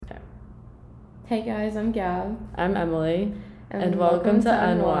Hey guys, I'm Gab. I'm Emily, and welcome to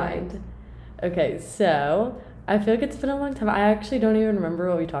Unwind. Okay, so I feel like it's been a long time. I actually don't even remember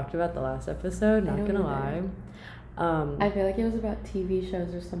what we talked about the last episode, not gonna lie. I feel like it was about TV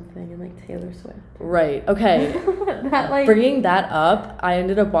shows or something and like Taylor Swift. Right, okay. Bringing that up, I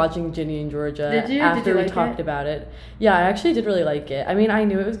ended up watching Ginny and Georgia after we talked about it. Yeah, I actually did really like it. I mean, I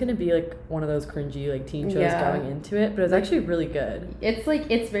knew it was gonna be like one of those cringy like teen shows going into it, but it was actually really good.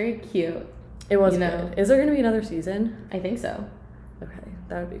 It's very cute. It was good. Is there gonna be another season? I think so. Okay,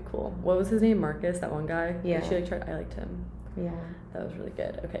 that would be cool. What was his name? Marcus, that one guy? Yeah. I liked him. Yeah. That was really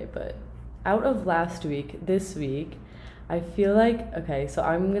good. Okay, but out of last week, this week, I feel like, okay, so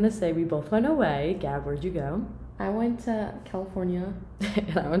I'm going to say we both went away. Gab, where'd you go? I went to California.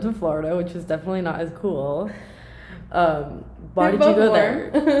 And I went to Florida, which was definitely not as cool. Why did you go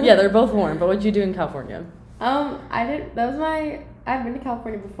there? Yeah, they're both warm, but what'd you do in California? I've been to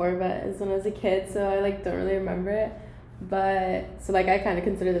California before, but it's when I was a kid, so I like don't really remember it. But, so like I kind of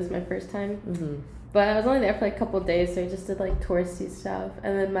consider this my first time. Mm-hmm. But I was only there for like a couple of days, so I just did like touristy stuff.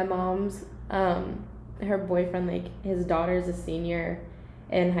 And then my mom's, her boyfriend, like his daughter's a senior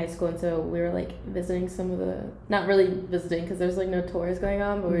in high school, and so we were like visiting some of the, not really visiting because there's like no tours going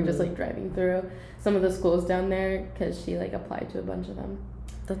on, but we were just like driving through some of the schools down there because she like applied to a bunch of them.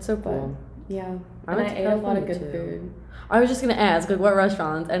 That's so cool. But, yeah. I ate a lot of good food. I was just going to ask, like, what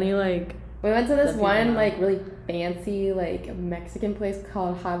restaurants? Any like... We went to this one like really fancy like Mexican place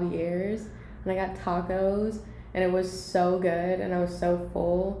called Javier's, and I got tacos, and it was so good, and I was so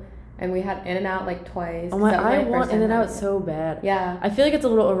full, and we had In-N-Out like twice. Oh my! I want In-N-Out so bad. Yeah. I feel like it's a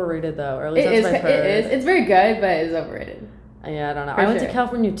little overrated though, or at least that's what I've heard. It is. It's very good, but it's overrated. Yeah, I don't know. I went to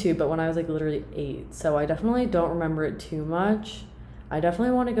California too, but when I was like literally 8, so I definitely don't remember it too much. I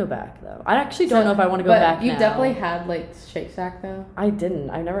definitely want to go back though. I actually don't know if I want to go back now. You definitely had like Shake Shack though. I didn't.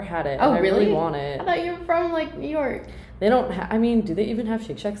 I never had it. Oh, and really? I really want it. I thought you were from like New York. They don't. I mean, do they even have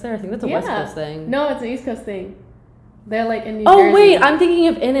Shake Shacks there? I think that's a West Coast thing. No, it's an East Coast thing. They're like in New Jersey. Oh wait, I'm thinking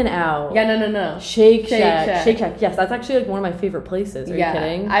of In-N-Out. Yeah, no. Shake Shack. Shake Shack. Yes, that's actually like one of my favorite places. Are you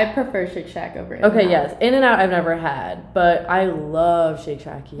kidding? I prefer Shake Shack over In-N-Out. Okay, yes. In-N-Out I've never had, but I love Shake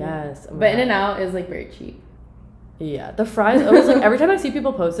Shack. Yes. Oh, but In-N-Out is like very cheap. Yeah, the fries. It was like every time I see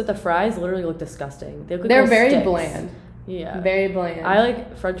people post it, the fries literally look disgusting. They're very sticks. Bland. Yeah, very bland. I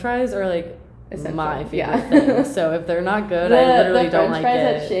like French fries are like my favorite thing. So if they're not good, I literally don't like it. The French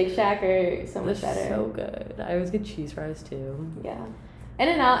fries at Shake Shack are so much better. So good. I always get cheese fries too. Yeah,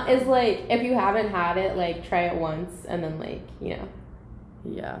 In-N-Out is like if you haven't had it, like try it once and then like Yeah,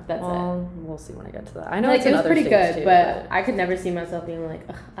 that's it. We'll see when I get to that. I know like it was pretty good, too, but I could never see myself being like,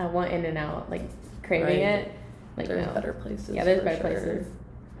 I want In-N-Out, like craving it. Like, there's better places. Yeah, there's better places.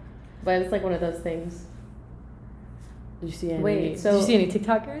 But it's like one of those things. Did you see any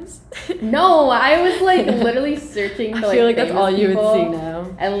TikTokers? No, I was like literally searching for like. I feel like that's all you would see now.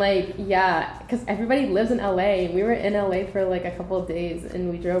 And like, yeah, because everybody lives in LA. We were in LA for like a couple of days,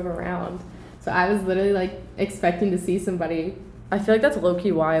 and we drove around. So I was literally like expecting to see somebody. I feel like that's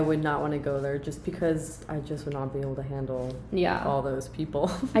low-key why I would not want to go there, just because I just would not be able to handle all those people.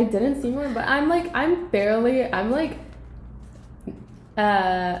 I didn't see one, but I'm like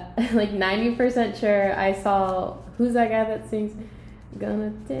 90% sure I saw, who's that guy that sings,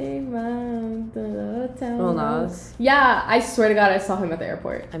 gonna take my hotel. Lil Nas? Yeah, I swear to God I saw him at the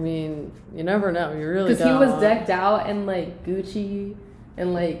airport. I mean, you never know, you really don't. Because he was decked out in like Gucci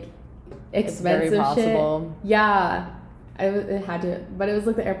and like expensive it's very possible. Shit. Yeah. It had to, but it was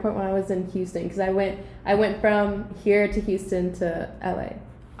like the airport when I was in Houston, because I went from here to Houston to LA.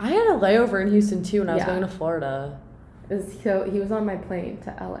 I had a layover in Houston too when I was going to Florida. So he was on my plane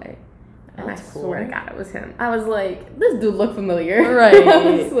to LA, and That's I cool. swear to God it was him. I was like, this dude looked familiar, right?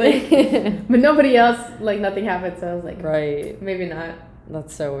 I was like, but nobody else, like nothing happened, so I was like, right, maybe not.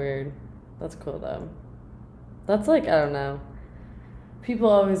 That's so weird. That's cool though. That's like, I don't know. People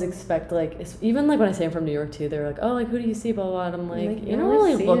always expect, like, even like when I say I'm from New York too, they're like, oh, like, who do you see, blah blah. And I'm like, you don't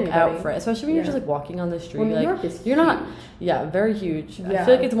really look out for it, especially when you're just like walking on the street. Well, New like, York is you're huge. not, very huge. Yeah. I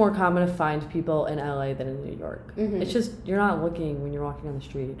feel like it's more common to find people in LA than in New York. Mm-hmm. It's just you're not looking when you're walking on the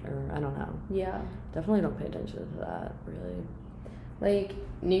street, or I don't know. Yeah. Definitely don't pay attention to that, really. Like,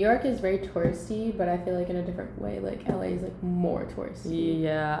 New York is very touristy, but I feel like in a different way, like LA is like more touristy.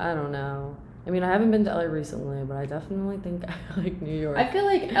 Yeah, I don't know. I mean, I haven't been to LA recently, but I definitely think I like New York. I feel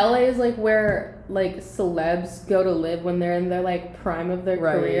like LA is like where like celebs go to live when they're in their like prime of their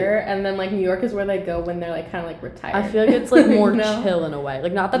career, and then like New York is where they go when they're like kind of like retired. I feel like it's like more chill in a way.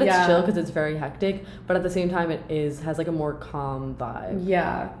 Like, not that it's chill because it's very hectic, but at the same time it has like a more calm vibe.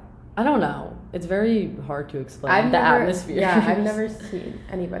 Yeah. I don't know. It's very hard to explain atmosphere. Yeah, I've never seen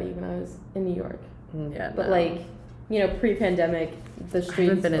anybody when I was in New York. Yeah, but like, you know, pre-pandemic, the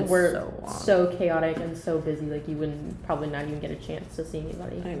streets were so chaotic and so busy. Like, you wouldn't probably not even get a chance to see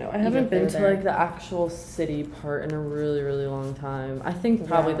anybody. I know. I haven't been to like the actual city part in a really, really long time. I think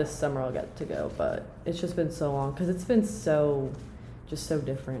probably this summer I'll get to go, but it's just been so long because it's been so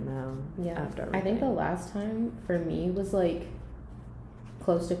different now. Yeah. After everything. I think the last time for me was like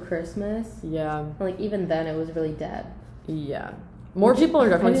close to Christmas. Yeah. And like even then it was really dead. Yeah. More people are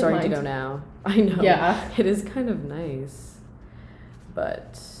definitely starting to go now. I know. Yeah. It is kind of nice.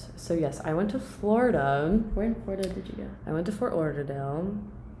 But, so yes, I went to Florida. Where in Florida did you go? I went to Fort Lauderdale.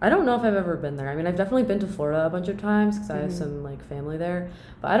 I don't know if I've ever been there. I mean, I've definitely been to Florida a bunch of times because I have some, like, family there.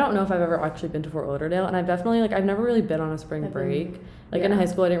 But I don't know if I've ever actually been to Fort Lauderdale. And I've definitely, like, I've never really been on a spring break. Like, in high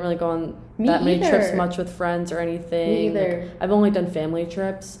school, I didn't really go on many trips much with friends or anything. Me either. Like, I've only done family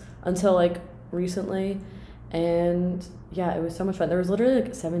trips until, like, recently. And yeah, it was so much fun. There was literally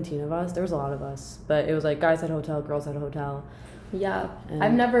like 17 of us. There was a lot of us, but it was like guys at a hotel, girls at a hotel. Yeah. And I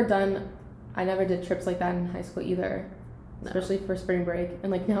never did trips like that in high school either. No. Especially for spring break.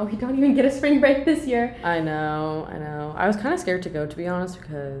 And like now we don't even get a spring break this year. I know. I was kind of scared to go, to be honest,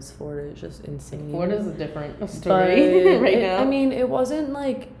 because Florida is just insane. Florida's a different story now. I mean, it wasn't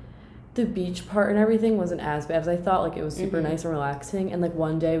like the beach part and everything wasn't as bad as I thought. Like, it was super nice and relaxing. And like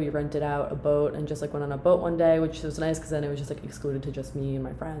one day we rented out a boat and just like went on a boat one day, which was nice because then it was just like excluded to just me and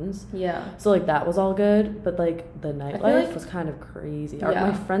my friends. Yeah. So like that was all good, but like the nightlife was kind of crazy. Yeah.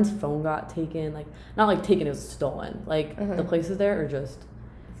 My friend's phone got taken, like not like taken, it was stolen. Like the places there are just,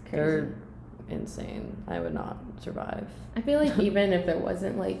 they're insane. I would not survive. I feel like even if there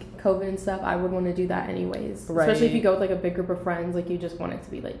wasn't like COVID and stuff, I would want to do that anyways. Right. Especially if you go with like a big group of friends, like you just want it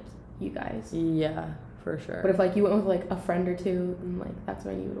to be like you guys. Yeah, for sure. But if like you went with like a friend or two, then like that's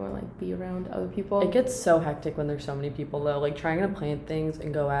when you would want to like be around other people. It gets so hectic when there's so many people though. Like trying to plan things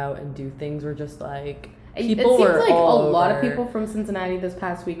and go out and do things were just like people were all over. It seems like a lot of people from Cincinnati this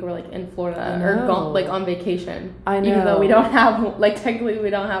past week were like in Florida or gone, like on vacation. I know. Even though we don't have like technically we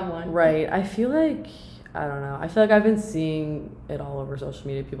don't have one. Right. I feel like I've been seeing it all over social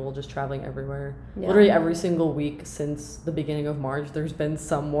media, people just traveling everywhere. Yeah. Literally every single week since the beginning of March, there's been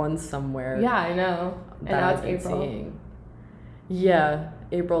someone somewhere. Yeah, I know. And now it's April. Seeing. Yeah,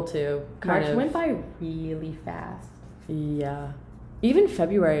 April too. March went by really fast. Yeah. Even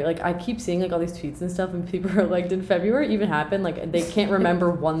February, like I keep seeing like all these tweets and stuff and people are like, did February even happen? Like they can't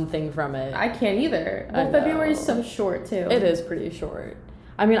remember one thing from it. I can't either. Well, February is so short too. It is pretty short.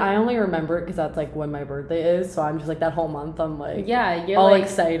 I mean, I only remember it because that's, like, when my birthday is, so I'm just, like, that whole month, I'm, like, you're all like,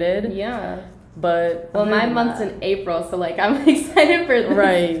 excited. Yeah. But... Well, my month's in April, so, like, I'm excited for this.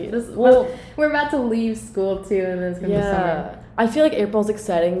 Right. We're about to leave school, too, and then it's going to be summer. I feel like April's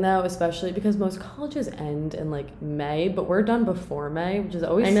exciting, though, especially because most colleges end in, like, May, but we're done before May, which is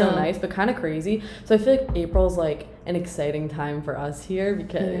always so nice, but kind of crazy. So I feel like April's, like, an exciting time for us here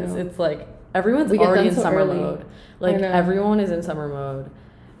because it's, like, everyone's already in summer mode. Like, everyone is in summer mode.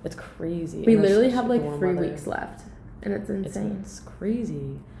 It's crazy. We literally have like 3 weeks left, and it's insane. It's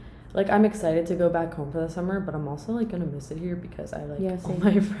crazy. Like, I'm excited to go back home for the summer, but I'm also like gonna miss it here because I like all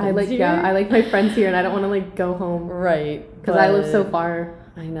my friends here. I like my friends here, and I don't want to like go home. Right. Because I live so far.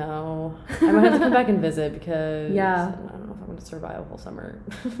 I know. I might have to come back and visit because I don't know if I'm gonna survive a whole summer.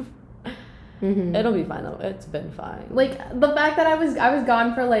 It'll be fine though. It's been fine. Like the fact that I was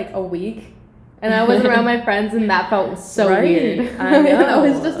gone for like a week. And I was around my friends, and that felt so weird. I know.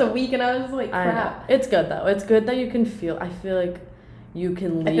 It was just a week, and I was like, crap. It's good, though. It's good that you can feel... I feel like you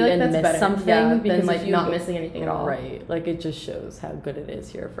can leave and miss something because like not missing anything at all. Right. Like, it just shows how good it is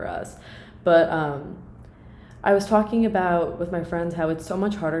here for us. But I was talking about, with my friends, how it's so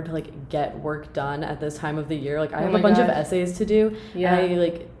much harder to, like, get work done at this time of the year. Like, I have a bunch of essays to do, and I,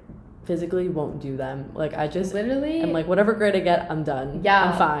 like... physically won't do them. Like, I just literally I'm like, whatever grade I get, I'm done.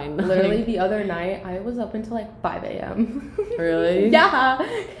 I'm fine. Literally the other night I was up until like 5 a.m. Really? Yeah,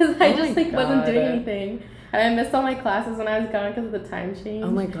 because I just like wasn't doing anything, and I missed all my classes when I was gone because of the time change.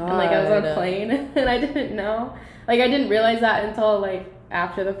 Oh my god. And like I was on a plane and I didn't know, like I didn't realize that until like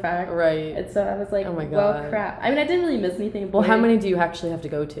after the fact. Right. And so I was like, oh my god, well, crap. I mean, I didn't really miss anything. Well, how many do you actually have to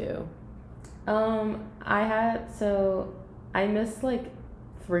go to? I missed like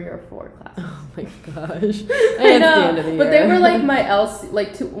 3 or 4 classes. Oh my gosh. I know, the but they were like my LC,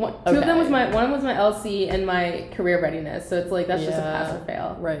 like two of them was one was my LC and my career readiness. So it's like that's just a pass or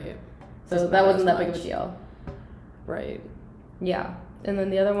fail. Right. So that wasn't that big of a deal. Right. Yeah, and then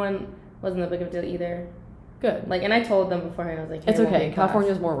the other one wasn't that big of a deal either. Good. Like, and I told them beforehand, I was like, hey, it's okay.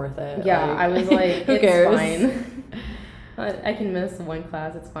 California's more worth it. Yeah, like, I was like, who it's cares? fine. I can miss one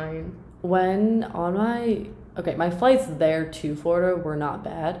class. It's fine. my flights there to Florida were not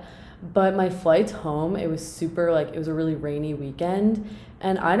bad, but my flights home, it was super, like, it was a really rainy weekend,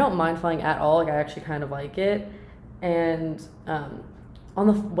 and I don't mind flying at all. Like, I actually kind of like it. And on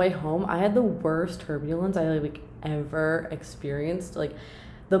the way home, I had the worst turbulence I like ever experienced. Like,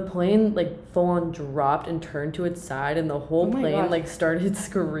 the plane like full on dropped and turned to its side, and the whole plane like started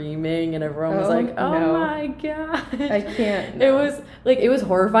screaming, and everyone was like, "Oh no. My god, I can't!" No. It was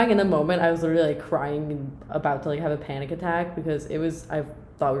horrifying in the moment. I was literally like crying and about to like have a panic attack because I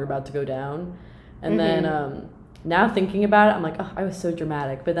thought we were about to go down, and then now thinking about it, I'm like, oh, I was so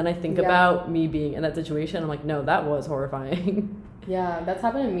dramatic. But then I think about me being in that situation. I'm like, no, that was horrifying. Yeah, that's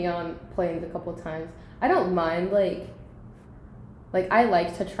happened to me on planes a couple of times. I don't mind like I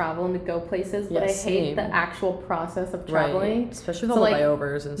like to travel and to go places, but I hate the actual process of traveling. Right. Especially with all the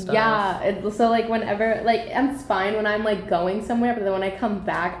layovers and stuff. Yeah, so like whenever, like I'm fine when I'm like going somewhere, but then when I come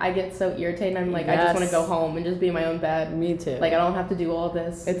back, I get so irritated and I'm like, I just want to go home and just be in my own bed. Me too. Like I don't have to do all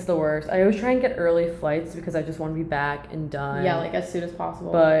this. It's the worst. I always try and get early flights because I just want to be back and done. Yeah, like as soon as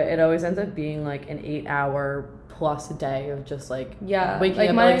possible. But it always ends up being like an 8-hour plus a day of just like waking up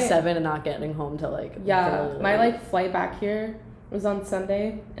at like 7 and not getting home till like my like flight back here was on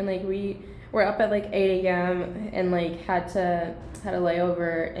Sunday, and like we were up at like 8 a.m. and like had a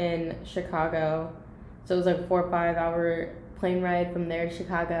layover in Chicago, so it was like a 4 or 5 hour plane ride from there to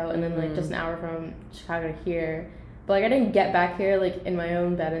Chicago, and then like just an hour from Chicago to here. But like I didn't get back here like in my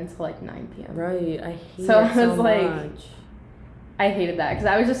own bed until like 9 p.m. Right, I hate it so much. I hated that because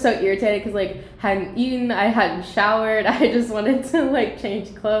I was just so irritated because like hadn't eaten, I hadn't showered, I just wanted to like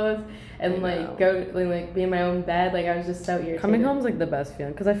change clothes and like go like be in my own bed. Like I was just so irritated. Coming home is like the best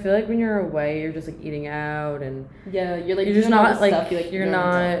feeling because I feel like when you're away, you're just like eating out and you're like you're just not like stuff, you're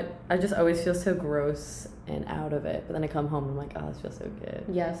not. I just always feel so gross and out of it. But then I come home and I'm like, oh, this feels so good.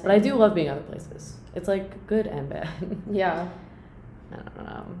 Yes. But I do love being other places. It's like good and bad. Yeah. I don't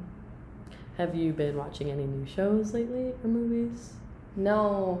know. Have you been watching any new shows lately or movies?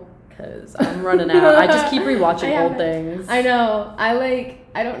 No. Because I'm running out. I just keep rewatching old things. I know. I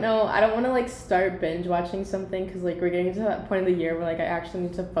don't know. I don't want to like start binge watching something because like we're getting to that point of the year where like I actually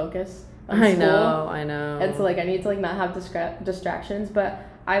need to focus on school. I know. And so like I need to like not have distractions. But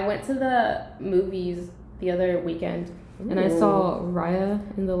I went to the movies the other weekend and I saw Raya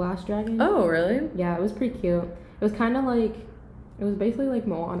and the Last Dragon. Oh, really? Yeah, it was pretty cute. It was kind of like, it was basically like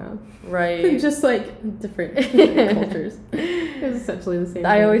Moana. Right. Just like different cultures. It was essentially the same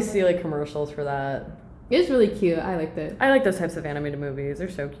I thing. always see like commercials for that. It was really cute. I liked it. I like those types of animated movies.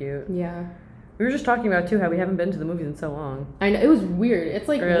 They're so cute. Yeah. We were just talking about too how we haven't been to the movies in so long. I know. It was weird. It's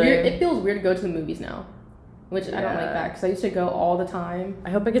like weird. It feels weird to go to the movies now, which I don't like that because I used to go all the time.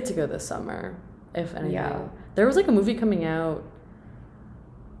 I hope I get to go this summer, if anything. Yeah. There was like a movie coming out.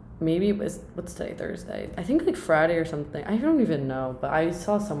 Maybe it was, what's today, Thursday? I think like Friday or something. I don't even know, but I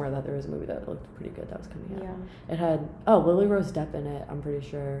saw somewhere that there was a movie that looked pretty good that was coming out. Yeah. It had, Lily Rose Depp in it, I'm pretty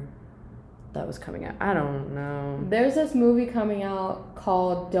sure. That was coming out. I don't know. There's this movie coming out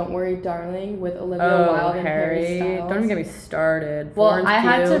called Don't Worry Darling with Olivia Wilde and Harry Styles. Don't even get me started. Well,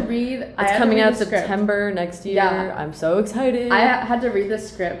 Florence Pugh. It's coming out September next year. Yeah. I'm so excited. I had to read the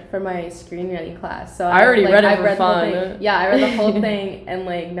script for my screenwriting class. So I already read it for fun. Yeah, I read the whole thing and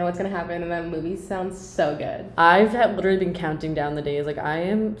like know what's gonna happen, and that movie sounds so good. I've literally been counting down the days. Like I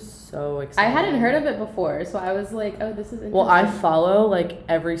am so excited. I hadn't heard of it before, so I was like, oh, this is interesting. Well, I follow like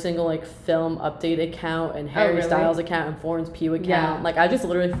every single like film update account and Harry Styles account and Florence Pugh account. Yeah. Like I just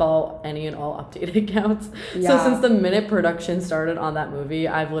literally follow any and all updated accounts. Yeah. So since the minute production started on that movie,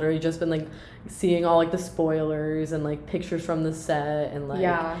 I've literally just been like seeing all like the spoilers and like pictures from the set and like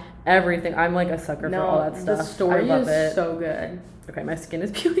everything. I'm like a sucker for all that stuff. The story is so good. Okay, my skin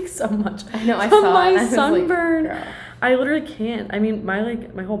is peeling so much. I know, I saw my sunburn. Like, I literally can't. I mean,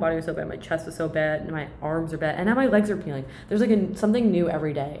 my whole body was so bad. My chest was so bad, and my arms are bad, and now my legs are peeling. There's like something new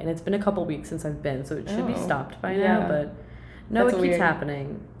every day, and it's been a couple weeks since I've been, so it should be stopped by now. But no, it keeps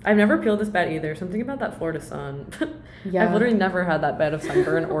happening. I've never peeled this bad either. Something about that Florida sun. Yeah, I've literally never had that bad of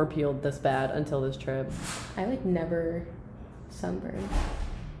sunburn or peeled this bad until this trip. I like never sunburn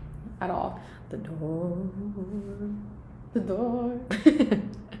at all. The door.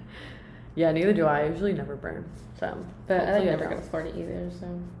 Yeah, neither do I. I usually never burn. So, but I never go to Florida either.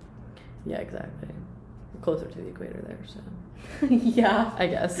 So, yeah, exactly. I'm closer to the equator there, so yeah, I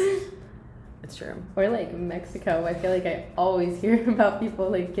guess it's true. Or like Mexico. I feel like I always hear about people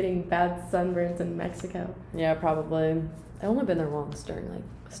like getting bad sunburns in Mexico. Yeah, probably. I've only been there once during like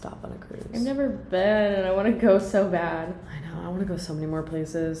a stop on a cruise. I've never been, and I want to go so bad. I know. I want to go so many more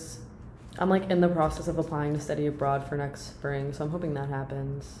places. I'm like in the process of applying to study abroad for next spring, so I'm hoping that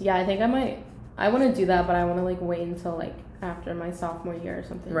happens. Yeah, I think I want to do that, but I want to like wait until like after my sophomore year or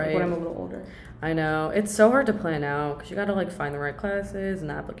something, right? Like, when I'm a little older. I know it's so hard to plan out because you got to like find the right classes, and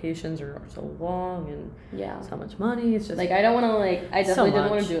the applications are so long, and so much money. It's just like I don't want to like I definitely didn't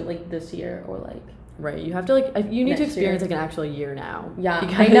want to do it like this year or like. Right, you have to like you need to experience like an actual year now. Yeah,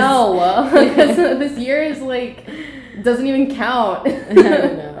 I know because this year is like doesn't even count. I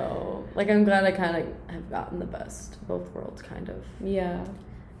know. Like I'm glad I kind of have gotten the best of both worlds, kind of. Yeah,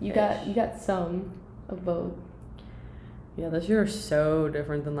 you got some of both. Yeah, this year is so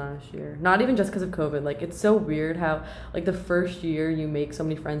different than last year. Not even just because of COVID. Like, it's so weird how, like, the first year you make so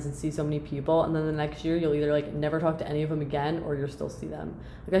many friends and see so many people, and then the next year you'll either, like, never talk to any of them again, or you'll still see them.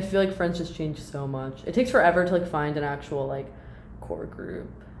 Like, I feel like friends just change so much. It takes forever to, like, find an actual, like, core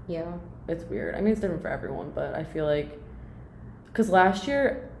group. Yeah. It's weird. I mean, it's different for everyone, but I feel like... Because last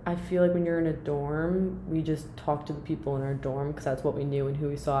year, I feel like when you're in a dorm, we just talked to the people in our dorm, because that's what we knew and who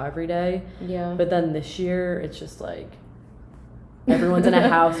we saw every day. Yeah. But then this year, it's just, like... Everyone's in a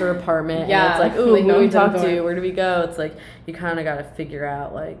house or apartment, and it's like, ooh, like, who do we talk to? Where do we go? It's like, you kind of got to figure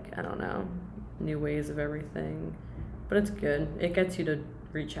out, like, I don't know, new ways of everything. But it's good. It gets you to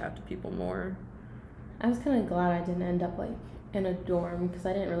reach out to people more. I was kind of glad I didn't end up, like, in a dorm, because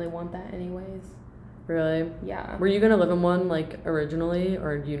I didn't really want that anyways. Really? Yeah. Were you going to live in one, like, originally,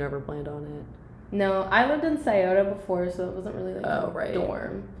 or you never planned on it? No, I lived in Scioto before, so it wasn't really, like, a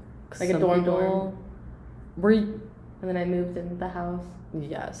dorm. Like, a dorm. Were you... And then I moved in the house.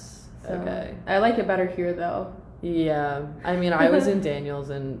 Yes. So okay. I like it better here, though. Yeah. I mean, I was in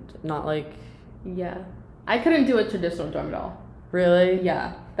Daniels and not like... Yeah. I couldn't do a traditional dorm at all. Really?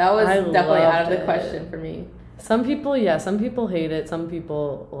 Yeah. That was definitely out of the question for me. Some people hate it. Some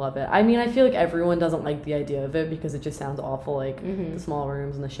people love it. I mean, I feel like everyone doesn't like the idea of it because it just sounds awful, like the small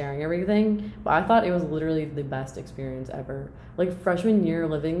rooms and the sharing everything. But I thought it was literally the best experience ever. Like, freshman year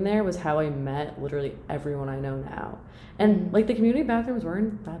living there was how I met literally everyone I know now. And, like, the community bathrooms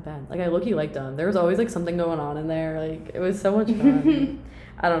weren't that bad. Like, I low-key liked them. There was always, like, something going on in there. Like, it was so much fun.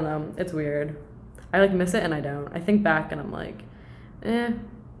 I don't know. It's weird. I, like, miss it and I don't. I think back and I'm like, glad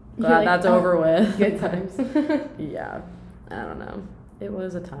like, that's over with. Good times. Yeah. I don't know. It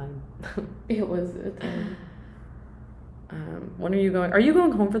was a time. It was a time. When are you going? Are you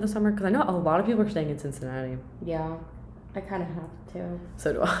going home for the summer? Because I know a lot of people are staying in Cincinnati. Yeah. I kind of have to.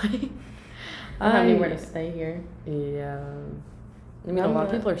 So do I. I don't have anywhere to stay here. Yeah. I mean, a lot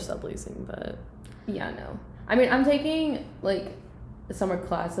of people are subleasing, but... Yeah, no. I mean, I'm taking, like, summer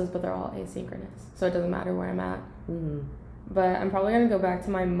classes, but they're all asynchronous. So it doesn't matter where I'm at. Mm-hmm. But I'm probably going to go back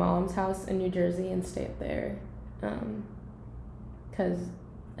to my mom's house in New Jersey and stay up there. And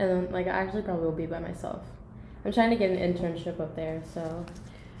then, like, I actually probably will be by myself. I'm trying to get an internship up there, so...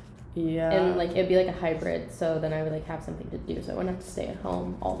 Yeah. And, like, it'd be, like, a hybrid, so then I would, like, have something to do, so I wouldn't have to stay at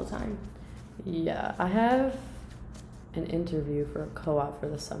home all the time. Yeah, I have an interview for a co-op for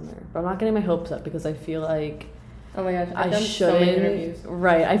the summer, but I'm not getting my hopes up because I feel like... Oh my gosh, I've done shouldn't. So many interviews.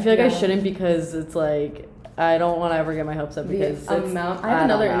 Right, I feel like I shouldn't because it's like... I don't want to ever get my hopes up because I have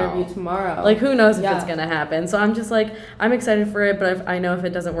another interview tomorrow. Like, who knows if it's going to happen. So I'm just like, I'm excited for it, but I know if it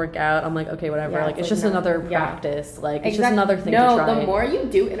doesn't work out, I'm like, okay, whatever. Yeah, like, it's just another practice. Like, it's just another thing to try. No, the more you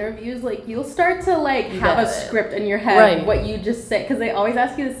do interviews, like, you'll start to, like, have a script in your head, what you just say. Because they always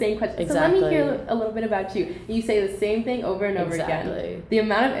ask you the same question. Exactly. So let me hear a little bit about you. You say the same thing over and over again. The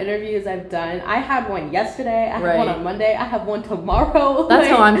amount of interviews I've done. I had one yesterday. I had one on Monday. I have one tomorrow. That's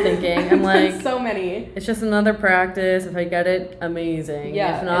how I'm thinking. I'm like... so many. It's just another practice. If I get it, amazing.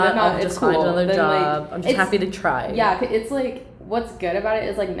 Yeah, if not, I'll just find another job. Like, I'm just happy to try. Yeah, it's like, what's good about it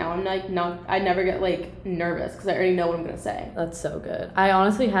is like now I'm like I never get like nervous because I already know what I'm gonna say. That's so good. I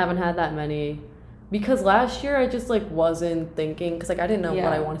honestly haven't had that many because last year I just like wasn't thinking because like I didn't know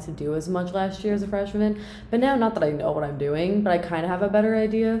what I wanted to do as much last year as a freshman. But now, not that I know what I'm doing, but I kind of have a better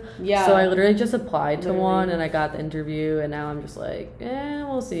idea. Yeah. So I literally just applied to one and I got the interview and now I'm just like,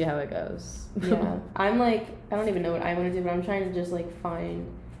 we'll see how it goes. Yeah. I'm like, I don't even know what I want to do, but I'm trying to just like find.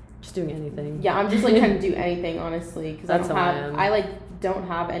 Just doing anything. Yeah, I'm just like trying to do anything honestly because I like don't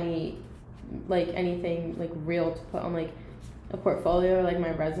have any like anything like real to put on like a portfolio or like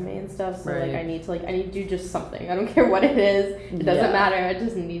my resume and stuff. So like I need to do just something. I don't care what it is. It doesn't matter. I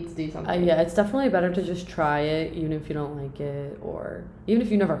just need to do something. Yeah, it's definitely better to just try it even if you don't like it or even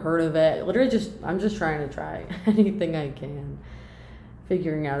if you never heard of it. Literally I'm just trying to try anything I can.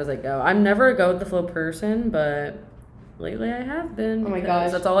 Figuring out as I go. I'm never a go with the flow person, but lately I have been. Oh my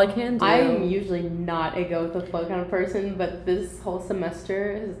gosh. That's all I can do. I'm usually not a go with the flow kind of person, but this whole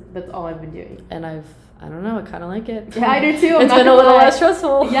semester, that's all I've been doing. And I don't know, I kind of like it. Yeah, I do too. It's been a little less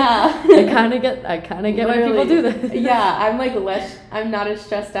stressful. Yeah. I kind of get why people do this. Yeah, I'm not as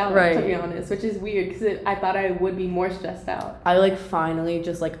stressed out, to be honest, which is weird because I thought I would be more stressed out. I finally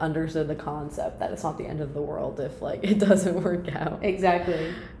just understood the concept that it's not the end of the world if it doesn't work out.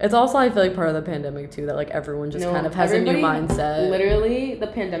 Exactly. It's also, I feel part of the pandemic too, that everyone just kind of has a new mindset. Literally, the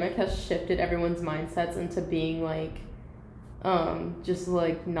pandemic has shifted everyone's mindsets into being just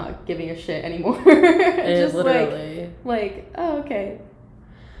not giving a shit anymore. Just literally oh, okay.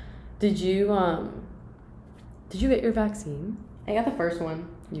 Did you get your vaccine? I got the first one.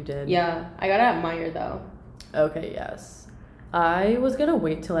 You did? Yeah, I got it at Meyer though. Okay, yes. I was gonna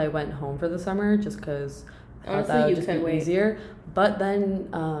wait till I went home for the summer just because I thought that would just be easier. But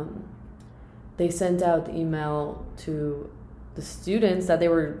then they sent out the email to the students that they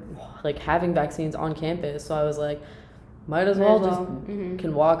were having vaccines on campus, so I was like, might as well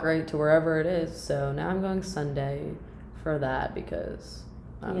can walk right to wherever it is. So now I'm going Sunday for that because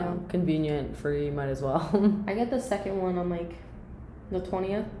I don't know, convenient, free, might as well. I get the second one on the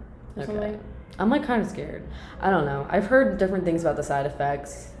 20th or something. I'm kind of scared. I don't know. I've heard different things about the side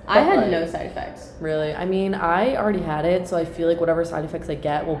effects. I had no side effects. Really? I mean, I already had it, so I feel whatever side effects I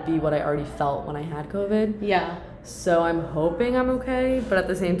get will be what I already felt when I had COVID. Yeah. So I'm hoping I'm okay, but at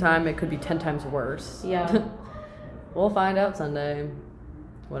the same time, it could be 10 times worse. Yeah. We'll find out Sunday.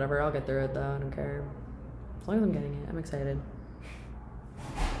 Whatever, I'll get through it though. I don't care. As long as I'm getting it, I'm excited.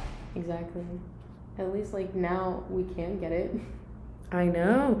 Exactly. At least now we can get it. I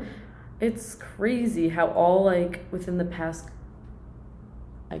know. It's crazy how all within the past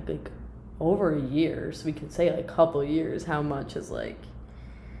over a year, so we could say a couple years, how much is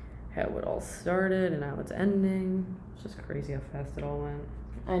how it all started and how it's ending. It's just crazy how fast it all went.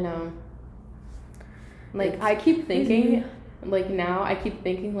 I know. I keep thinking, now I keep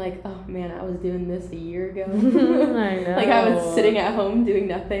thinking, oh man, I was doing this a year ago. I know. I was sitting at home doing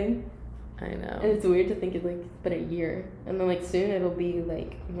nothing. I know. And it's weird to think it's been a year. And then soon it'll be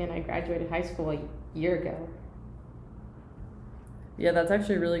man, I graduated high school a year ago. Yeah, that's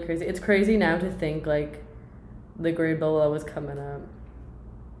actually really crazy. It's crazy now to think the grade below was coming up.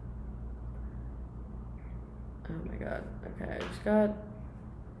 Oh my god. Okay, I just got...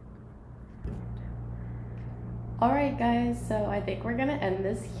 Alright guys, so I think we're gonna end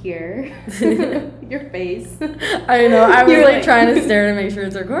this here. Your face. I know, I was trying to stare to make sure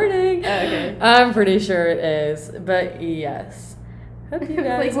it's recording. Oh, okay. I'm pretty sure it is, but yes. Hope you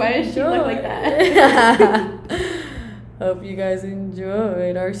guys why does she look like that? Hope you guys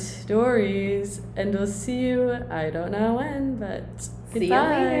enjoyed our stories, and we'll see you, I don't know when, but goodbye. See you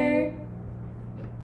later.